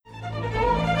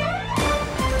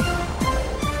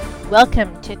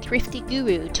Welcome to Thrifty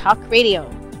Guru Talk Radio,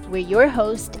 where your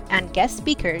host and guest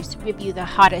speakers review the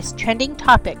hottest trending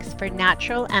topics for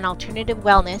natural and alternative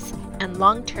wellness and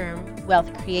long-term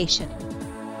wealth creation.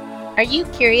 Are you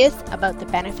curious about the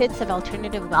benefits of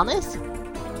alternative wellness?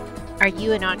 Are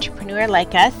you an entrepreneur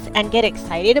like us and get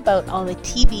excited about all the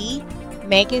TV,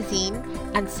 magazine,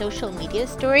 and social media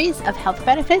stories of health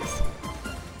benefits?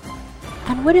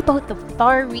 And what about the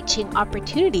far-reaching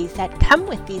opportunities that come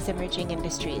with these emerging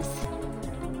industries?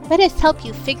 Let us help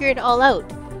you figure it all out.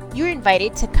 You're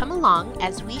invited to come along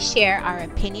as we share our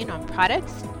opinion on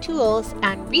products, tools,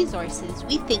 and resources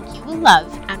we think you will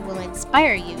love and will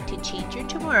inspire you to change your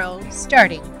tomorrow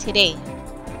starting today.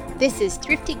 This is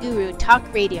Thrifty Guru Talk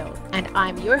Radio, and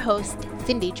I'm your host,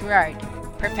 Cindy Gerard,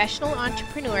 professional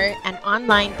entrepreneur and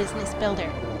online business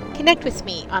builder. Connect with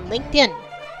me on LinkedIn.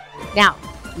 Now,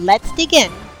 let's dig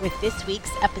in with this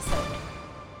week's episode.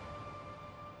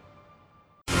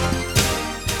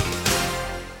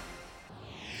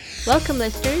 Welcome,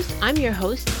 listeners. I'm your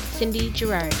host, Cindy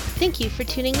Gerard. Thank you for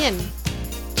tuning in.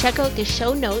 Check out the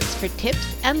show notes for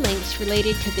tips and links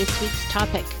related to this week's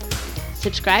topic.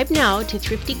 Subscribe now to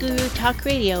Thrifty Guru Talk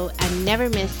Radio and never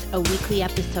miss a weekly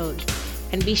episode.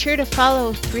 And be sure to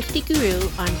follow Thrifty Guru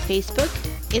on Facebook,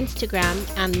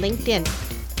 Instagram, and LinkedIn.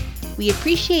 We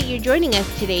appreciate you joining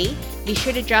us today. Be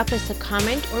sure to drop us a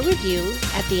comment or review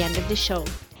at the end of the show.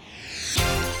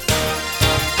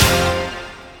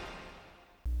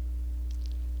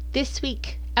 This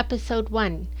week, Episode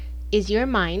 1, Is Your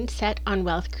Mind Set on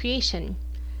Wealth Creation?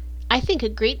 I think a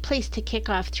great place to kick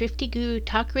off Thrifty Guru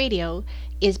Talk Radio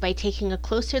is by taking a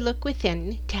closer look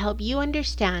within to help you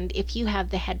understand if you have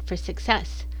the head for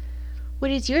success. What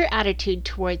is your attitude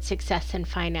towards success and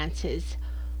finances?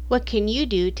 What can you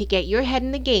do to get your head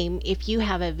in the game if you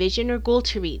have a vision or goal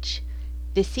to reach?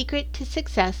 The secret to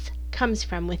success comes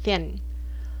from within.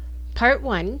 Part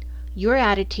 1, Your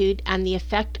Attitude and the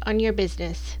Effect on Your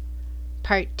Business.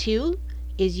 Part 2,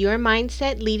 Is Your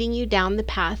Mindset Leading You Down the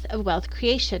Path of Wealth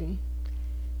Creation?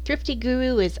 Thrifty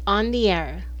Guru is on the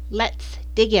air. Let's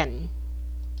dig in.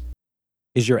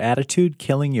 Is your attitude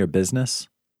killing your business?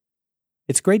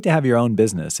 It's great to have your own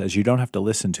business, as you don't have to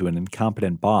listen to an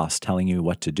incompetent boss telling you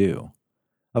what to do.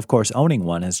 Of course, owning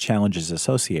one has challenges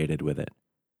associated with it.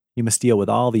 You must deal with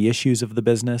all the issues of the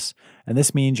business, and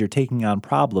this means you're taking on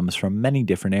problems from many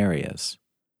different areas.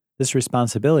 This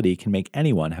responsibility can make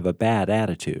anyone have a bad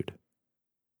attitude.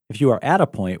 If you are at a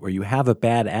point where you have a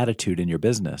bad attitude in your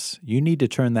business, you need to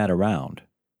turn that around.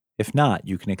 If not,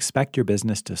 you can expect your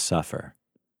business to suffer.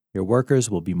 Your workers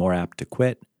will be more apt to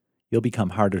quit. You'll become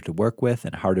harder to work with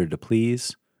and harder to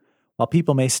please. While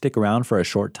people may stick around for a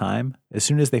short time, as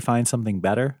soon as they find something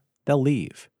better, they'll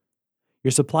leave.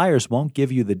 Your suppliers won't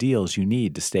give you the deals you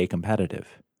need to stay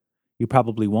competitive. You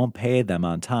probably won't pay them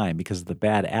on time because of the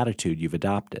bad attitude you've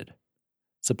adopted.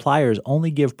 Suppliers only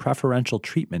give preferential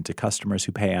treatment to customers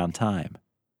who pay on time.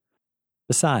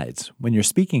 Besides, when you're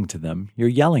speaking to them, you're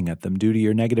yelling at them due to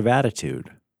your negative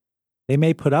attitude. They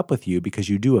may put up with you because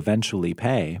you do eventually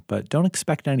pay, but don't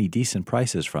expect any decent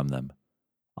prices from them.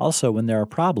 Also, when there are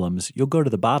problems, you'll go to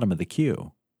the bottom of the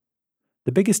queue.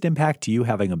 The biggest impact to you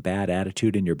having a bad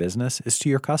attitude in your business is to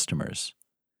your customers.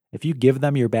 If you give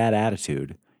them your bad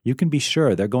attitude, you can be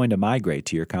sure they're going to migrate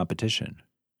to your competition.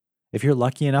 If you're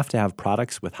lucky enough to have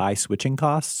products with high switching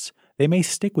costs, they may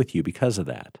stick with you because of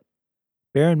that.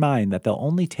 Bear in mind that they'll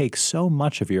only take so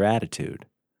much of your attitude.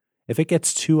 If it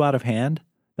gets too out of hand,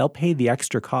 they'll pay the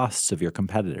extra costs of your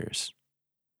competitors.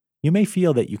 You may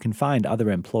feel that you can find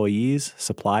other employees,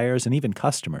 suppliers, and even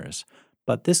customers,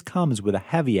 but this comes with a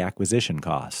heavy acquisition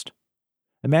cost.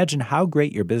 Imagine how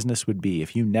great your business would be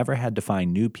if you never had to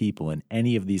find new people in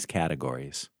any of these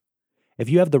categories. If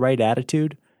you have the right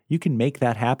attitude, you can make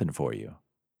that happen for you.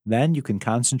 Then you can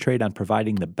concentrate on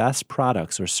providing the best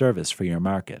products or service for your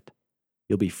market.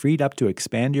 You'll be freed up to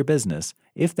expand your business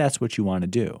if that's what you want to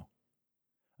do.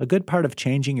 A good part of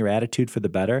changing your attitude for the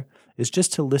better is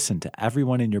just to listen to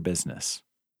everyone in your business.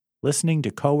 Listening to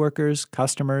coworkers,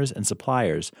 customers, and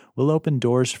suppliers will open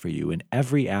doors for you in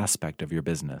every aspect of your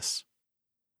business.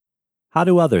 How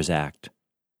do others act?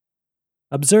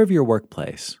 Observe your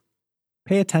workplace.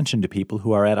 Pay attention to people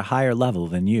who are at a higher level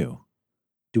than you.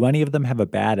 Do any of them have a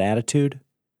bad attitude?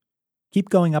 Keep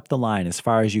going up the line as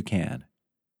far as you can.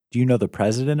 Do you know the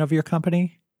president of your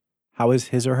company? How is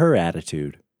his or her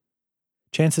attitude?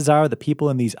 Chances are the people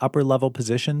in these upper-level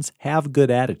positions have good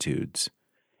attitudes.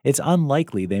 It's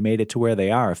unlikely they made it to where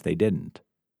they are if they didn't.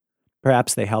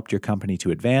 Perhaps they helped your company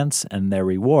to advance, and their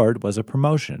reward was a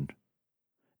promotion.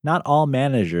 Not all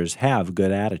managers have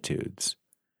good attitudes.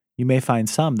 You may find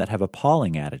some that have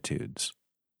appalling attitudes.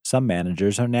 Some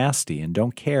managers are nasty and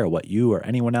don't care what you or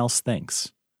anyone else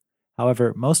thinks.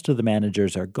 However, most of the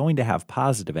managers are going to have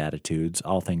positive attitudes,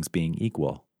 all things being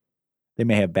equal. They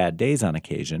may have bad days on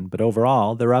occasion, but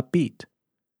overall, they're upbeat.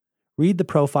 Read the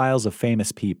profiles of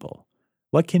famous people.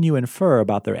 What can you infer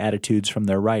about their attitudes from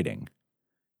their writing?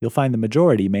 You'll find the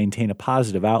majority maintain a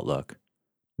positive outlook.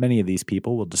 Many of these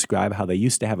people will describe how they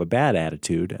used to have a bad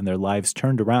attitude and their lives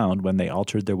turned around when they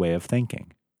altered their way of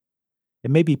thinking. It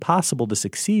may be possible to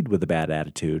succeed with a bad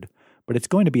attitude, but it's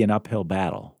going to be an uphill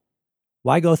battle.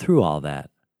 Why go through all that?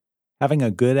 Having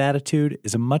a good attitude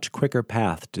is a much quicker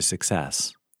path to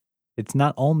success. It's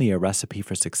not only a recipe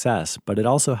for success, but it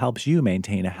also helps you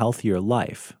maintain a healthier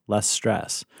life, less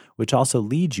stress, which also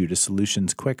leads you to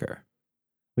solutions quicker.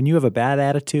 When you have a bad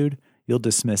attitude, you'll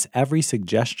dismiss every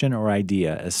suggestion or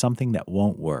idea as something that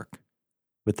won't work.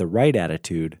 With the right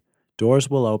attitude, doors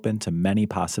will open to many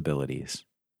possibilities.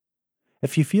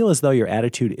 If you feel as though your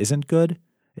attitude isn't good,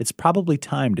 it's probably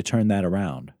time to turn that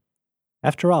around.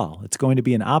 After all, it's going to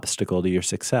be an obstacle to your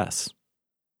success.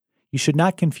 You should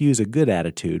not confuse a good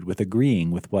attitude with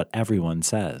agreeing with what everyone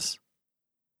says.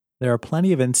 There are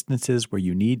plenty of instances where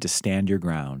you need to stand your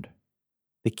ground.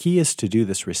 The key is to do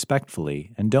this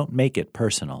respectfully and don't make it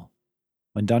personal.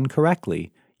 When done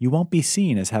correctly, you won't be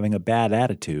seen as having a bad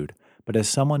attitude, but as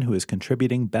someone who is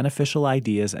contributing beneficial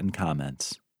ideas and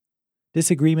comments.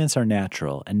 Disagreements are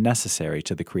natural and necessary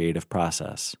to the creative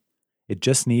process. It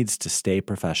just needs to stay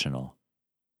professional.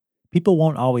 People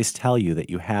won't always tell you that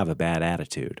you have a bad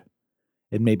attitude.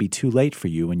 It may be too late for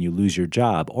you when you lose your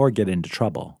job or get into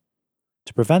trouble.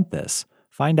 To prevent this,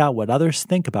 find out what others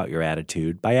think about your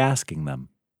attitude by asking them.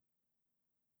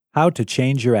 How to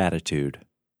change your attitude.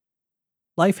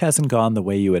 Life hasn't gone the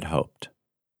way you had hoped.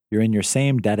 You're in your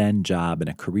same dead-end job in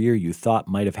a career you thought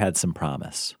might have had some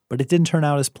promise, but it didn't turn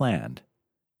out as planned.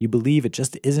 You believe it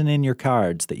just isn't in your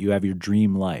cards that you have your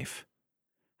dream life.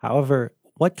 However,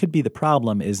 what could be the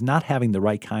problem is not having the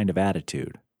right kind of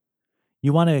attitude.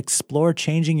 You want to explore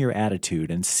changing your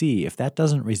attitude and see if that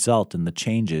doesn't result in the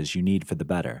changes you need for the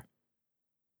better.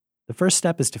 The first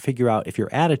step is to figure out if your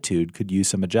attitude could use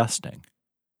some adjusting.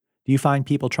 Do you find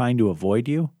people trying to avoid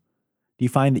you? Do you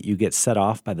find that you get set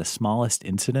off by the smallest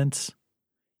incidents?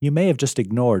 You may have just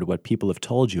ignored what people have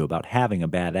told you about having a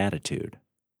bad attitude.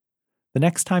 The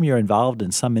next time you're involved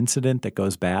in some incident that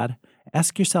goes bad,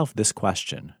 ask yourself this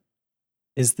question.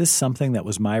 Is this something that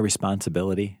was my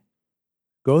responsibility?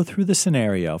 Go through the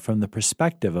scenario from the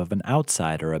perspective of an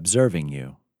outsider observing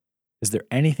you. Is there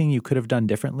anything you could have done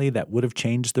differently that would have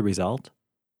changed the result?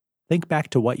 Think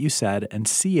back to what you said and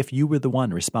see if you were the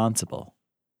one responsible.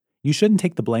 You shouldn't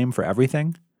take the blame for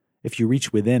everything. If you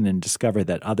reach within and discover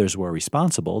that others were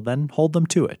responsible, then hold them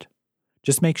to it.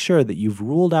 Just make sure that you've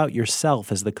ruled out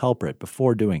yourself as the culprit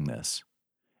before doing this.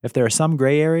 If there are some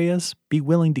gray areas, be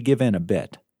willing to give in a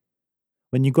bit.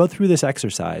 When you go through this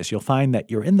exercise, you'll find that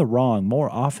you're in the wrong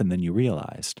more often than you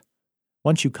realized.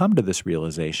 Once you come to this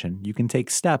realization, you can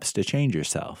take steps to change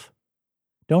yourself.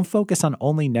 Don't focus on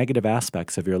only negative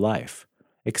aspects of your life.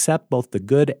 Accept both the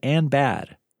good and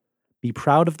bad. Be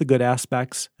proud of the good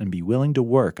aspects and be willing to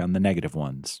work on the negative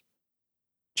ones.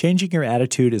 Changing your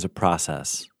attitude is a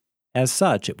process. As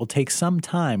such, it will take some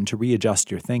time to readjust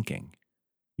your thinking.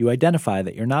 You identify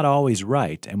that you're not always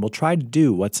right and will try to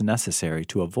do what's necessary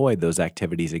to avoid those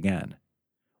activities again.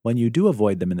 When you do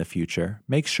avoid them in the future,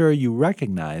 make sure you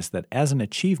recognize that as an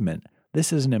achievement,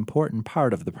 this is an important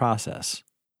part of the process.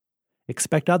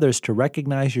 Expect others to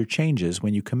recognize your changes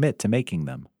when you commit to making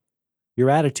them. Your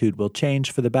attitude will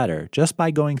change for the better just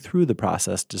by going through the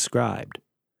process described.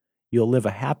 You'll live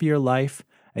a happier life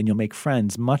and you'll make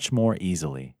friends much more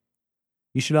easily.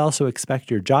 You should also expect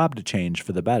your job to change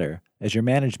for the better, as your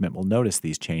management will notice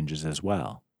these changes as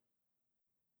well.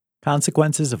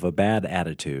 Consequences of a bad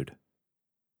attitude.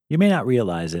 You may not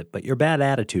realize it, but your bad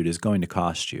attitude is going to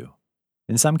cost you.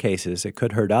 In some cases, it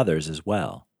could hurt others as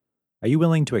well. Are you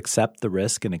willing to accept the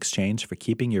risk in exchange for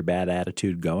keeping your bad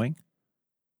attitude going?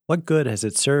 What good has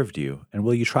it served you, and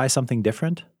will you try something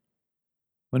different?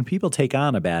 When people take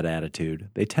on a bad attitude,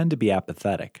 they tend to be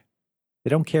apathetic. They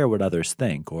don't care what others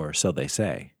think, or so they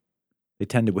say. They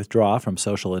tend to withdraw from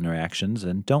social interactions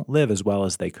and don't live as well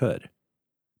as they could.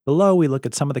 Below, we look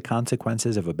at some of the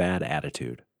consequences of a bad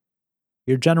attitude.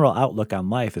 Your general outlook on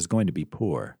life is going to be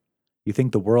poor. You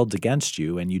think the world's against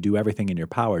you and you do everything in your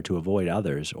power to avoid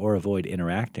others or avoid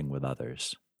interacting with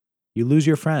others. You lose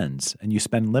your friends and you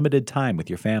spend limited time with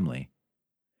your family.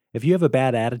 If you have a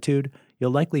bad attitude,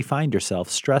 you'll likely find yourself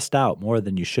stressed out more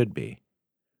than you should be.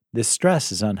 This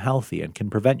stress is unhealthy and can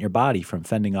prevent your body from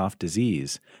fending off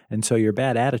disease, and so your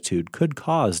bad attitude could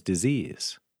cause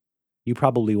disease. You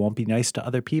probably won't be nice to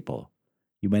other people.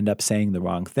 You end up saying the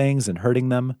wrong things and hurting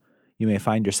them. You may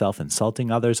find yourself insulting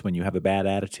others when you have a bad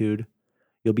attitude.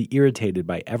 You'll be irritated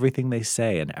by everything they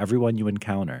say and everyone you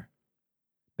encounter.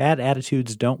 Bad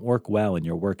attitudes don't work well in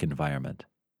your work environment.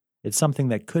 It's something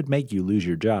that could make you lose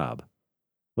your job.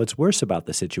 What's worse about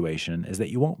the situation is that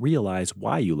you won't realize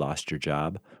why you lost your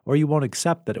job, or you won't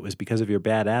accept that it was because of your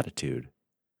bad attitude.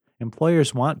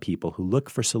 Employers want people who look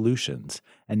for solutions,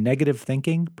 and negative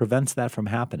thinking prevents that from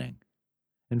happening.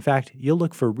 In fact, you'll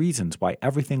look for reasons why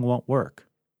everything won't work.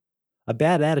 A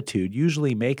bad attitude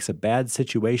usually makes a bad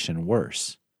situation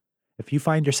worse. If you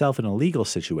find yourself in a legal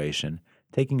situation,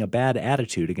 taking a bad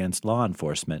attitude against law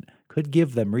enforcement could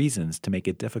give them reasons to make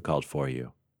it difficult for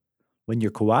you. When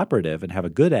you're cooperative and have a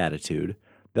good attitude,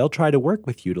 they'll try to work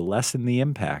with you to lessen the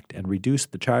impact and reduce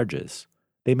the charges.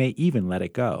 They may even let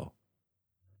it go.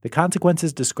 The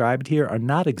consequences described here are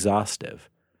not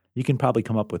exhaustive. You can probably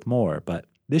come up with more, but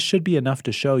this should be enough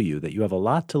to show you that you have a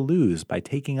lot to lose by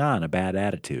taking on a bad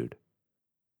attitude.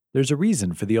 There's a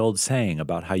reason for the old saying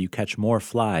about how you catch more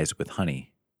flies with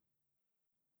honey.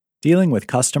 Dealing with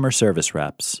customer service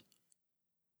reps.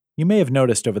 You may have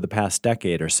noticed over the past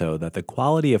decade or so that the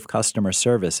quality of customer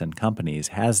service in companies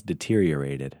has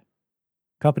deteriorated.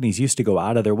 Companies used to go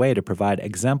out of their way to provide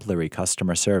exemplary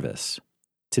customer service.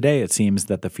 Today, it seems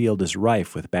that the field is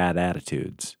rife with bad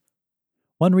attitudes.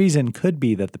 One reason could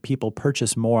be that the people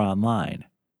purchase more online.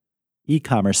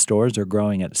 E-commerce stores are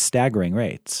growing at staggering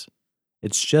rates.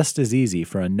 It's just as easy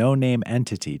for a no-name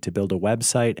entity to build a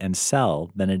website and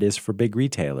sell than it is for big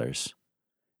retailers.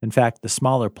 In fact, the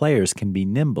smaller players can be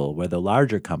nimble where the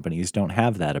larger companies don't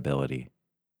have that ability.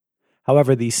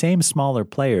 However, these same smaller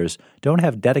players don't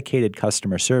have dedicated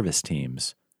customer service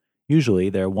teams. Usually,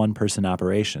 they're one-person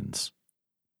operations.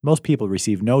 Most people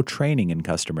receive no training in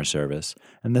customer service,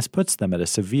 and this puts them at a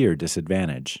severe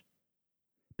disadvantage.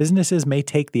 Businesses may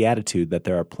take the attitude that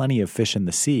there are plenty of fish in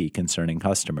the sea concerning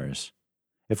customers.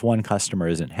 If one customer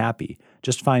isn't happy,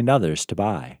 just find others to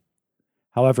buy.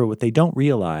 However, what they don't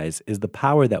realize is the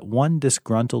power that one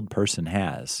disgruntled person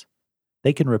has.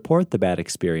 They can report the bad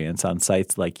experience on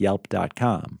sites like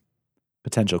Yelp.com.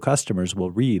 Potential customers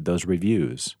will read those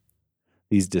reviews.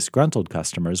 These disgruntled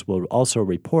customers will also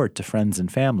report to friends and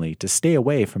family to stay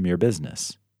away from your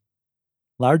business.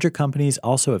 Larger companies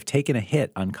also have taken a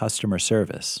hit on customer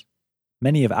service.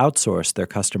 Many have outsourced their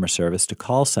customer service to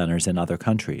call centers in other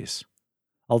countries.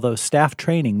 Although staff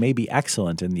training may be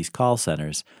excellent in these call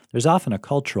centers, there's often a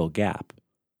cultural gap.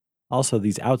 Also,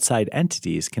 these outside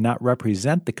entities cannot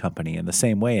represent the company in the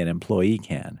same way an employee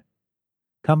can.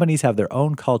 Companies have their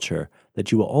own culture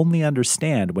that you will only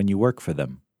understand when you work for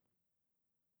them.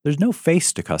 There's no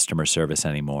face to customer service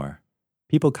anymore.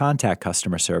 People contact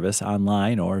customer service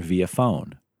online or via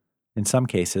phone. In some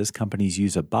cases, companies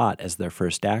use a bot as their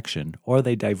first action, or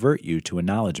they divert you to a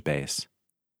knowledge base.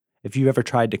 If you've ever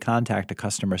tried to contact a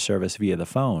customer service via the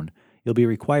phone, you'll be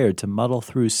required to muddle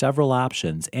through several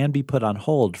options and be put on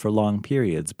hold for long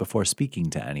periods before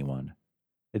speaking to anyone.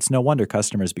 It's no wonder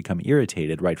customers become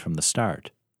irritated right from the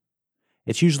start.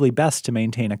 It's usually best to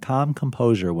maintain a calm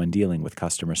composure when dealing with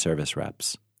customer service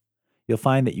reps. You'll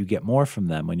find that you get more from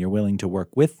them when you're willing to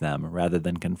work with them rather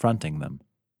than confronting them.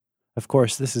 Of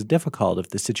course, this is difficult if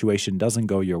the situation doesn't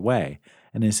go your way,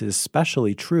 and is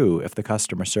especially true if the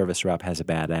customer service rep has a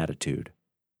bad attitude.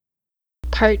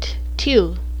 Part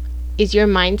 2. Is your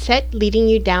mindset leading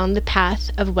you down the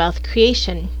path of wealth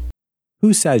creation?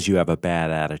 Who says you have a bad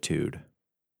attitude?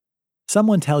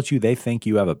 Someone tells you they think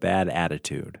you have a bad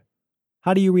attitude.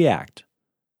 How do you react?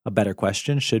 A better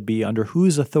question should be, under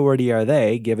whose authority are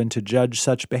they given to judge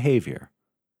such behavior?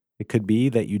 It could be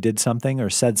that you did something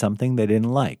or said something they didn't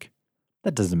like.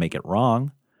 That doesn't make it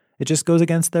wrong. It just goes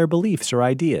against their beliefs or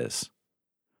ideas.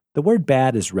 The word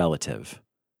bad is relative.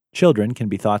 Children can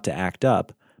be thought to act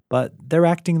up, but they're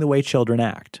acting the way children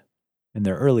act. In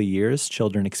their early years,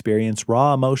 children experience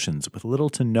raw emotions with little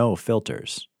to no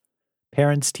filters.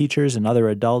 Parents, teachers, and other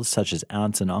adults, such as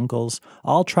aunts and uncles,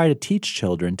 all try to teach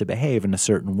children to behave in a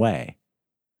certain way.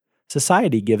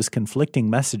 Society gives conflicting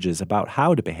messages about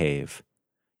how to behave.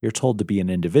 You're told to be an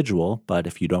individual, but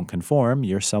if you don't conform,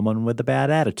 you're someone with a bad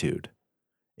attitude.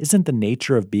 Isn't the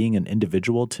nature of being an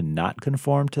individual to not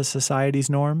conform to society's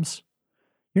norms?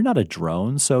 You're not a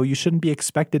drone, so you shouldn't be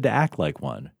expected to act like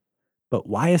one. But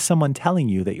why is someone telling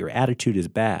you that your attitude is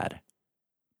bad?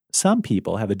 Some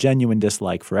people have a genuine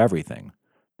dislike for everything.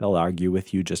 They'll argue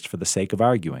with you just for the sake of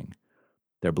arguing.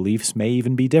 Their beliefs may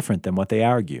even be different than what they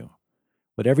argue.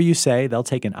 Whatever you say, they'll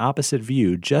take an opposite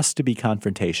view just to be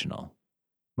confrontational.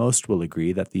 Most will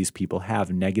agree that these people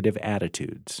have negative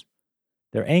attitudes.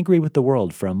 They're angry with the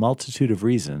world for a multitude of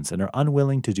reasons and are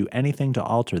unwilling to do anything to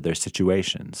alter their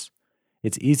situations.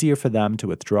 It's easier for them to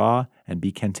withdraw and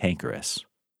be cantankerous.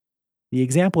 The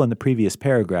example in the previous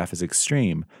paragraph is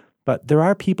extreme, but there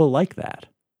are people like that.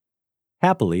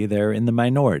 Happily, they're in the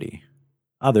minority.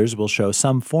 Others will show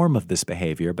some form of this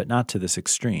behavior, but not to this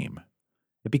extreme.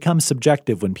 It becomes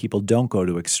subjective when people don't go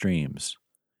to extremes.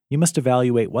 You must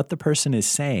evaluate what the person is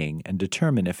saying and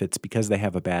determine if it's because they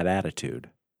have a bad attitude.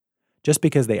 Just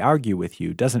because they argue with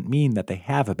you doesn't mean that they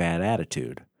have a bad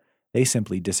attitude. They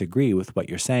simply disagree with what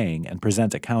you're saying and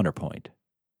present a counterpoint.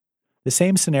 The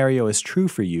same scenario is true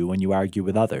for you when you argue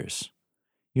with others.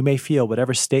 You may feel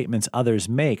whatever statements others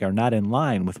make are not in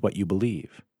line with what you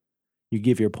believe. You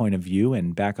give your point of view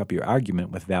and back up your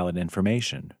argument with valid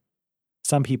information.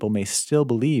 Some people may still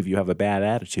believe you have a bad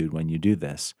attitude when you do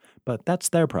this, but that's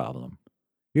their problem.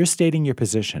 You're stating your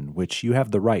position, which you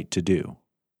have the right to do.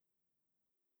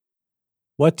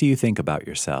 What do you think about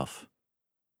yourself?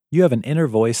 You have an inner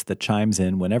voice that chimes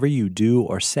in whenever you do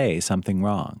or say something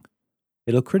wrong.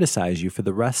 It'll criticize you for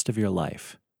the rest of your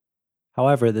life.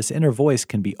 However, this inner voice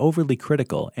can be overly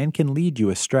critical and can lead you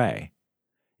astray.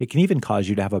 It can even cause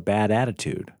you to have a bad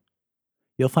attitude.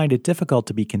 You'll find it difficult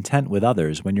to be content with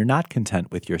others when you're not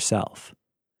content with yourself.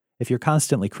 If you're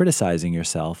constantly criticizing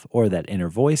yourself, or that inner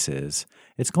voice is,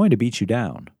 it's going to beat you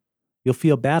down. You'll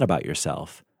feel bad about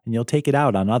yourself, and you'll take it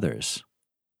out on others.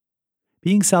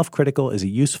 Being self-critical is a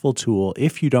useful tool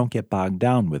if you don't get bogged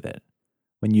down with it.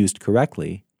 When used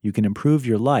correctly, you can improve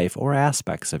your life or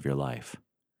aspects of your life.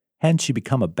 Hence, you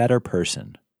become a better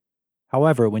person.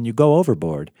 However, when you go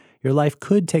overboard, your life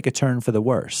could take a turn for the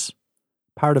worse.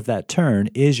 Part of that turn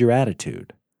is your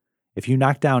attitude. If you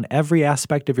knock down every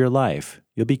aspect of your life,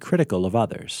 you'll be critical of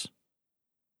others.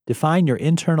 Define your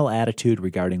internal attitude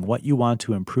regarding what you want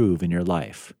to improve in your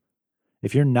life.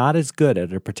 If you're not as good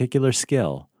at a particular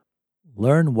skill,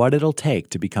 learn what it'll take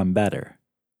to become better.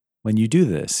 When you do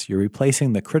this, you're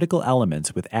replacing the critical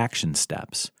elements with action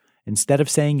steps. Instead of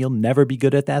saying you'll never be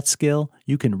good at that skill,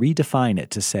 you can redefine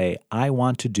it to say, I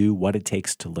want to do what it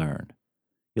takes to learn.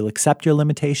 You'll accept your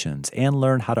limitations and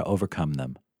learn how to overcome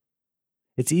them.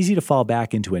 It's easy to fall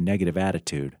back into a negative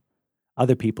attitude.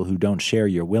 Other people who don't share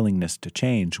your willingness to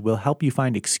change will help you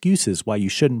find excuses why you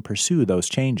shouldn't pursue those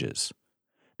changes.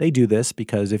 They do this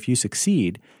because if you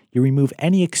succeed, you remove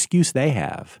any excuse they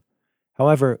have.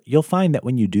 However, you'll find that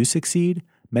when you do succeed,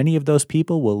 many of those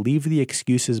people will leave the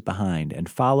excuses behind and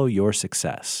follow your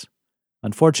success.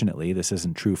 Unfortunately, this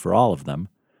isn't true for all of them.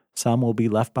 Some will be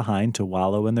left behind to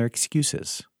wallow in their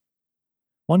excuses.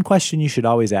 One question you should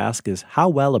always ask is how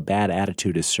well a bad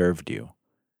attitude has served you.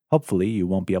 Hopefully, you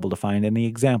won't be able to find any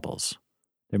examples.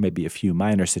 There may be a few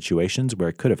minor situations where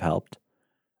it could have helped.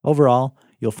 Overall,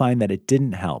 you'll find that it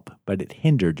didn't help, but it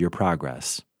hindered your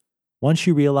progress. Once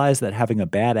you realize that having a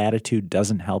bad attitude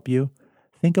doesn't help you,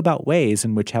 think about ways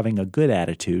in which having a good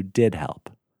attitude did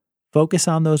help. Focus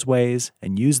on those ways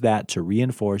and use that to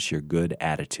reinforce your good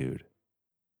attitude.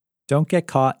 Don't get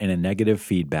caught in a negative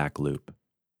feedback loop.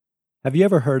 Have you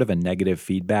ever heard of a negative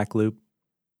feedback loop?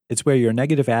 It's where your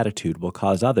negative attitude will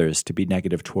cause others to be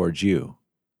negative towards you.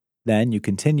 Then you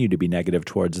continue to be negative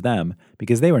towards them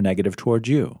because they were negative towards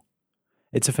you.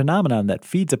 It's a phenomenon that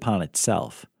feeds upon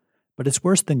itself. But it's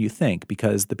worse than you think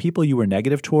because the people you were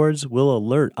negative towards will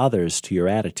alert others to your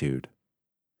attitude.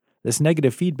 This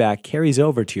negative feedback carries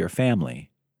over to your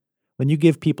family. When you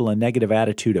give people a negative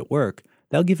attitude at work,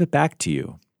 they'll give it back to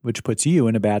you, which puts you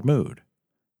in a bad mood.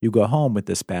 You go home with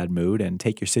this bad mood and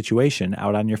take your situation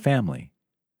out on your family.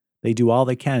 They do all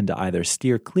they can to either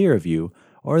steer clear of you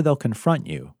or they'll confront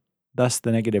you. Thus,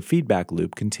 the negative feedback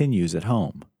loop continues at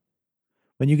home.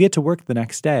 When you get to work the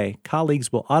next day,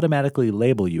 colleagues will automatically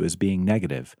label you as being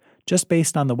negative, just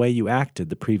based on the way you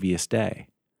acted the previous day.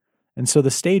 And so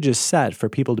the stage is set for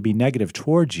people to be negative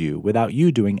towards you without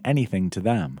you doing anything to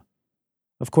them.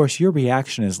 Of course, your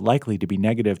reaction is likely to be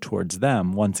negative towards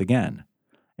them once again.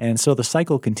 And so the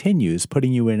cycle continues,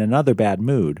 putting you in another bad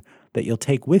mood that you'll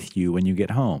take with you when you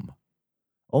get home.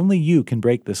 Only you can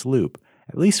break this loop,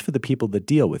 at least for the people that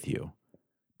deal with you.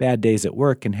 Bad days at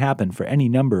work can happen for any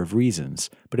number of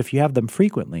reasons, but if you have them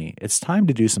frequently, it's time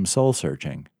to do some soul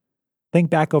searching.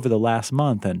 Think back over the last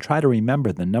month and try to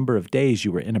remember the number of days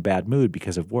you were in a bad mood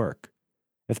because of work.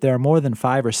 If there are more than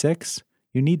 5 or 6,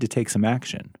 you need to take some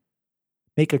action.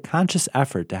 Make a conscious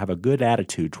effort to have a good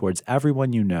attitude towards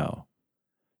everyone you know.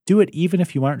 Do it even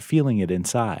if you aren't feeling it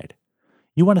inside.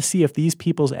 You want to see if these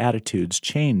people's attitudes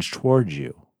change towards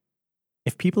you.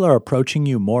 If people are approaching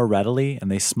you more readily and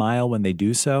they smile when they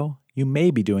do so, you may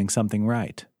be doing something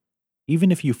right. Even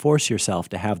if you force yourself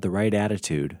to have the right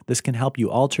attitude, this can help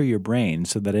you alter your brain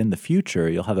so that in the future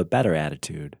you'll have a better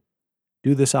attitude.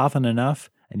 Do this often enough,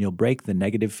 and you'll break the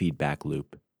negative feedback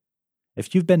loop.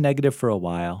 If you've been negative for a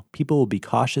while, people will be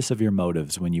cautious of your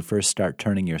motives when you first start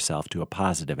turning yourself to a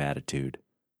positive attitude.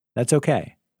 That's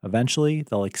okay. Eventually,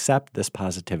 they'll accept this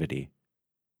positivity.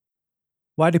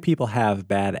 Why do people have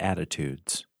bad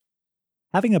attitudes?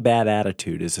 Having a bad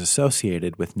attitude is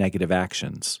associated with negative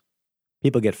actions.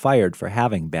 People get fired for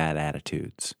having bad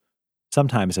attitudes.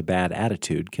 Sometimes a bad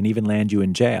attitude can even land you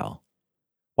in jail.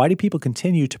 Why do people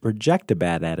continue to project a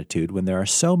bad attitude when there are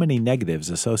so many negatives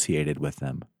associated with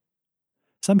them?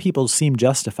 Some people seem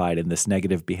justified in this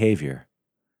negative behavior.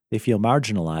 They feel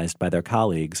marginalized by their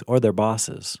colleagues or their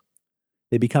bosses.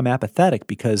 They become apathetic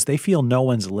because they feel no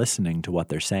one's listening to what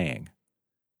they're saying.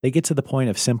 They get to the point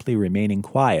of simply remaining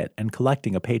quiet and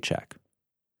collecting a paycheck.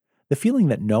 The feeling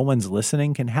that no one's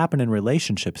listening can happen in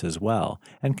relationships as well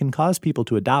and can cause people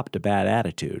to adopt a bad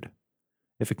attitude.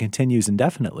 If it continues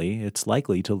indefinitely, it's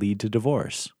likely to lead to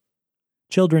divorce.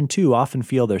 Children, too, often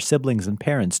feel their siblings and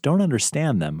parents don't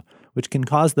understand them, which can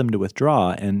cause them to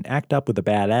withdraw and act up with a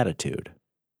bad attitude.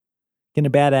 Can a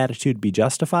bad attitude be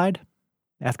justified?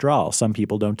 After all, some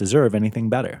people don't deserve anything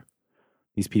better.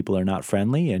 These people are not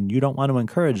friendly, and you don't want to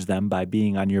encourage them by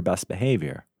being on your best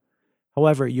behavior.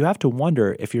 However, you have to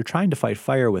wonder if you're trying to fight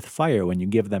fire with fire when you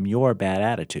give them your bad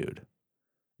attitude.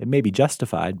 It may be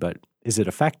justified, but is it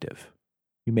effective?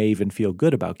 You may even feel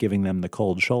good about giving them the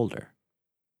cold shoulder.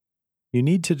 You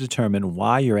need to determine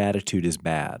why your attitude is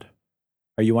bad.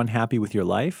 Are you unhappy with your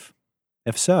life?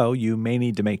 If so, you may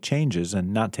need to make changes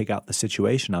and not take out the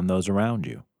situation on those around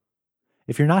you.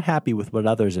 If you're not happy with what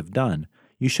others have done,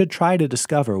 you should try to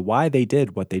discover why they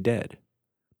did what they did.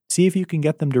 See if you can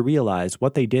get them to realize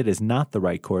what they did is not the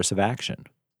right course of action.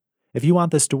 If you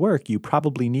want this to work, you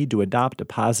probably need to adopt a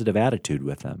positive attitude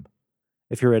with them.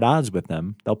 If you're at odds with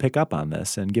them, they'll pick up on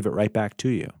this and give it right back to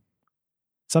you.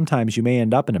 Sometimes you may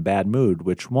end up in a bad mood,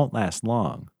 which won't last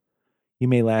long. You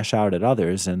may lash out at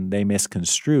others, and they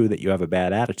misconstrue that you have a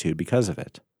bad attitude because of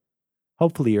it.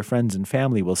 Hopefully your friends and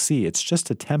family will see it's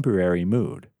just a temporary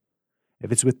mood.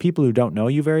 If it's with people who don't know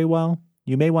you very well,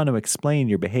 you may want to explain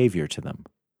your behavior to them.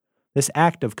 This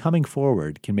act of coming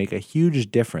forward can make a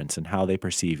huge difference in how they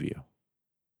perceive you.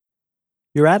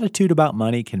 Your attitude about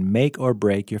money can make or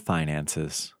break your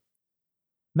finances.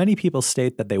 Many people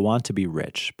state that they want to be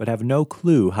rich, but have no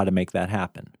clue how to make that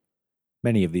happen.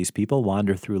 Many of these people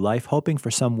wander through life hoping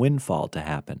for some windfall to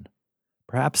happen.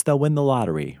 Perhaps they'll win the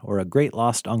lottery, or a great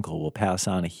lost uncle will pass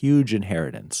on a huge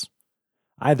inheritance.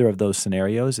 Either of those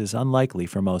scenarios is unlikely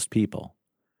for most people.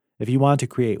 If you want to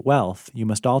create wealth, you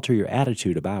must alter your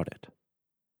attitude about it.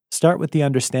 Start with the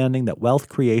understanding that wealth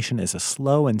creation is a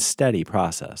slow and steady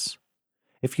process.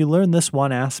 If you learn this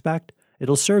one aspect,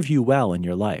 it'll serve you well in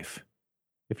your life.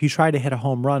 If you try to hit a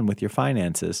home run with your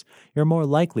finances, you're more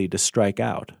likely to strike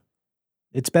out.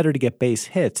 It's better to get base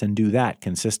hits and do that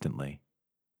consistently.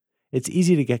 It's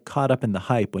easy to get caught up in the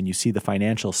hype when you see the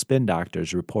financial spin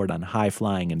doctors report on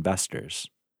high-flying investors.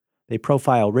 They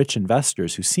profile rich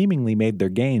investors who seemingly made their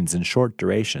gains in short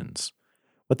durations.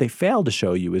 What they fail to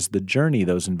show you is the journey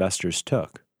those investors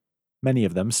took. Many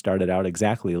of them started out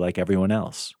exactly like everyone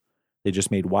else. They just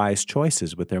made wise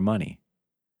choices with their money.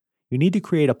 You need to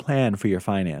create a plan for your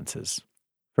finances.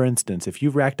 For instance, if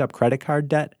you've racked up credit card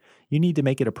debt, you need to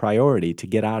make it a priority to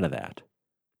get out of that.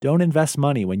 Don't invest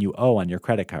money when you owe on your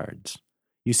credit cards.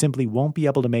 You simply won't be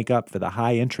able to make up for the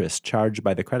high interest charged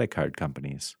by the credit card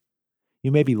companies.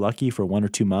 You may be lucky for 1 or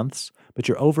 2 months, but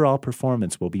your overall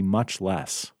performance will be much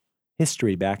less.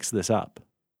 History backs this up.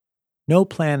 No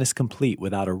plan is complete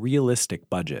without a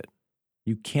realistic budget.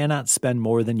 You cannot spend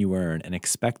more than you earn and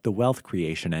expect the wealth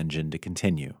creation engine to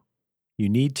continue. You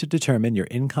need to determine your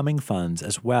incoming funds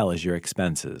as well as your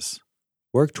expenses.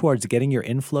 Work towards getting your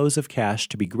inflows of cash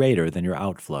to be greater than your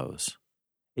outflows.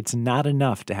 It's not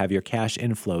enough to have your cash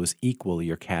inflows equal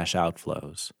your cash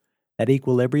outflows. That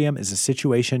equilibrium is a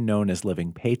situation known as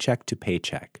living paycheck to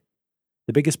paycheck.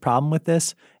 The biggest problem with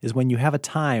this is when you have a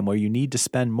time where you need to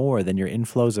spend more than your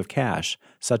inflows of cash,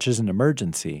 such as an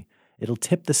emergency, it'll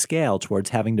tip the scale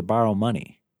towards having to borrow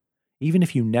money. Even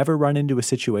if you never run into a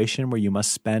situation where you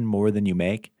must spend more than you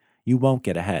make, you won't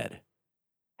get ahead.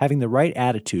 Having the right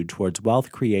attitude towards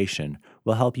wealth creation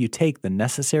will help you take the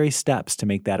necessary steps to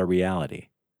make that a reality.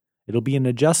 It'll be an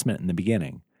adjustment in the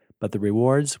beginning, but the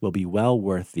rewards will be well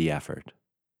worth the effort.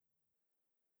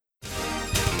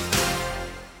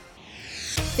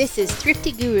 This is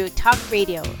Thrifty Guru Talk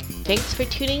Radio. Thanks for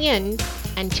tuning in,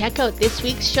 and check out this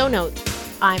week's show notes.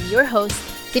 I'm your host,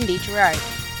 Cindy Gerard,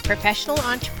 professional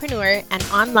entrepreneur and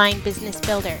online business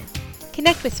builder.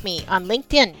 Connect with me on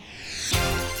LinkedIn.